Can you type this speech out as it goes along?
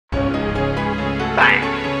Bang.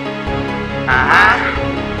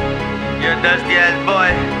 You're a dusty ass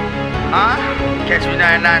boy. Catch me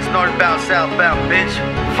 99 northbound, southbound, bitch.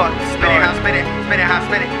 Fuck the snort. Spit it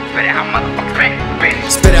how, motherfucker, spit it,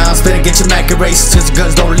 bitch. Spit it how, spit it, get your Mac erased. Just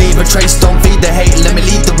guns don't leave a trace, don't feed the hate. Let me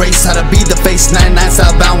lead the race, how to be the face. 99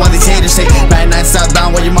 southbound, while these haters say 99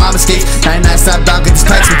 southbound, where your mom escapes. 99 southbound, get these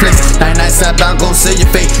cracks replaced. 99 southbound, go seal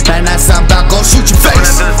your fate. 99 southbound, go shoot your face. When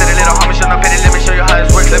I do this to the little homie, show no pity. Let me show you how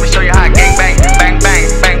this works. Let me show you how I gang bang, bang bang,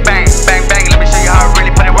 bang bang, bang bang. Let me show you how I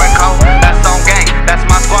really put it work, ho. That's on gang, that's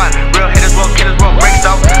my squad. Real hitters, real killers, real breaks,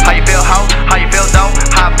 so how you feel, ho? How you feel, though?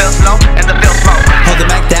 How I feel slow, and the feel slow. Hold the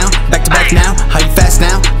Mac down, back to back now. How you fast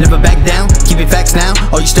now? Never back down. Keep it facts now.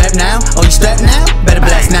 Oh, you strapped now? Oh, you strapped now? Better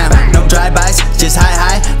blast now. No drive-bys, just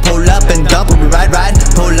high. Pull up and dump when we ride.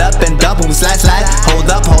 Pull up and dump when we slide. Hold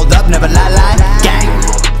up, never lie. Gang.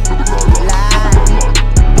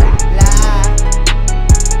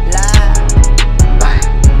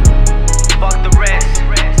 Fuck the rest.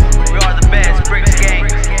 We are the best. Bricks gang.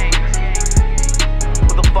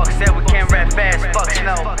 Who the fuck said we can't rap fast? Fuck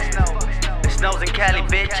snow. It snows in Cali,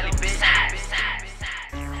 bitch.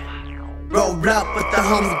 Roll up with the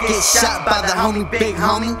homie, get shot by the homie, big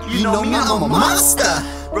homie. You know me, I'm a monster.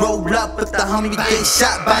 Roll up with the homie, get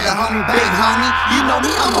shot by the homie, big homie. You know me,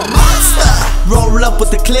 I'm a monster. Roll up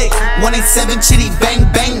with the click, 187 chitty, bang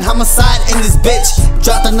bang, homicide in this bitch.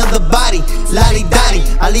 Dropped another body, lolly dotty.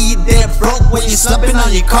 I leave you dead broke when you're slumping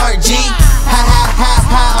on your car, G. Ha,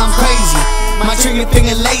 I'm crazy. My trigger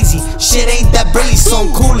finger lazy, shit ain't that brazy, so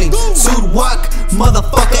I'm cooling. Suit walk,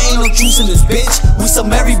 motherfucker, ain't no juice in this bitch. We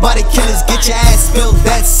some everybody killers, get your ass filled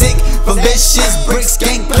that sick. From this shit's bricks,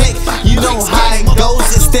 gang click. You know how it goes,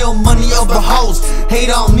 it's still money over hoes.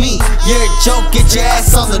 Hate on me, you're a joke, get your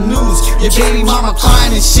ass on the news. Your baby mama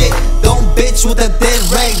crying and shit. Don't bitch with that dead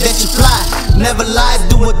rag that you fly. Never lie,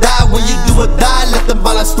 do or die. When you do or die, let them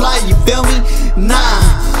bullets fly, you feel me? Nah,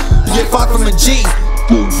 you're far from a G.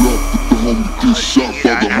 Roll up with the homie, get shot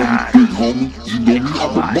by the homie, big homie. You know me,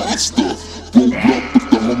 I'm a monster. Roll up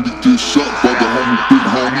with the homie, get shot by the homie, big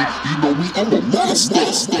homie. You know me, I'm a monster.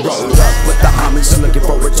 Roll up with the homies, looking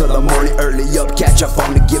forward to the morning. Early up, catch up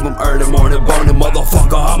on to give them early morning burning.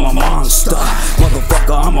 Motherfucker, I'm a monster.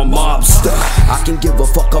 Motherfucker, I'm a mobster. I can give a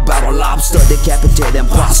fuck about a lobster. Decapitate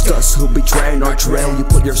imposters who betraying our trail. You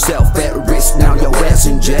put yourself at risk, now your ass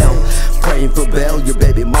in jail. Praying for bail, your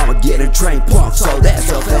baby mama getting trained punk, so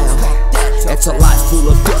that's a fail. It's a life full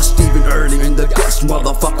of dust, even early in the dust.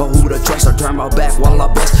 Motherfucker, who to trust? I turn my back while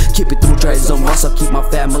I bust. Keep it through trades on once. I keep my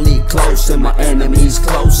family close and my enemies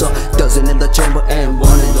closer. Dozen in the chamber and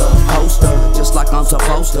one in the holster. Just like I'm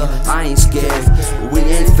supposed to, I ain't scared. We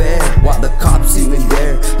ain't fair, while the cops even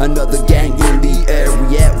there. Another gang in the air.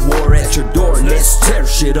 We at war at your door, let's tear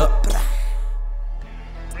shit up.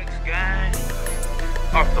 Next gang,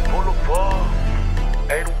 off the boulevard.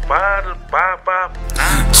 805 to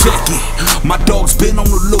 559. Check it, my dog's been on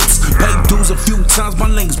the loose. Paid dues a few times,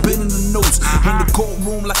 my name's been in the news. In the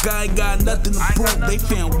courtroom like I ain't got nothing to prove. They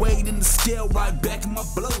found weight in the scale right back in my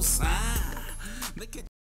blows.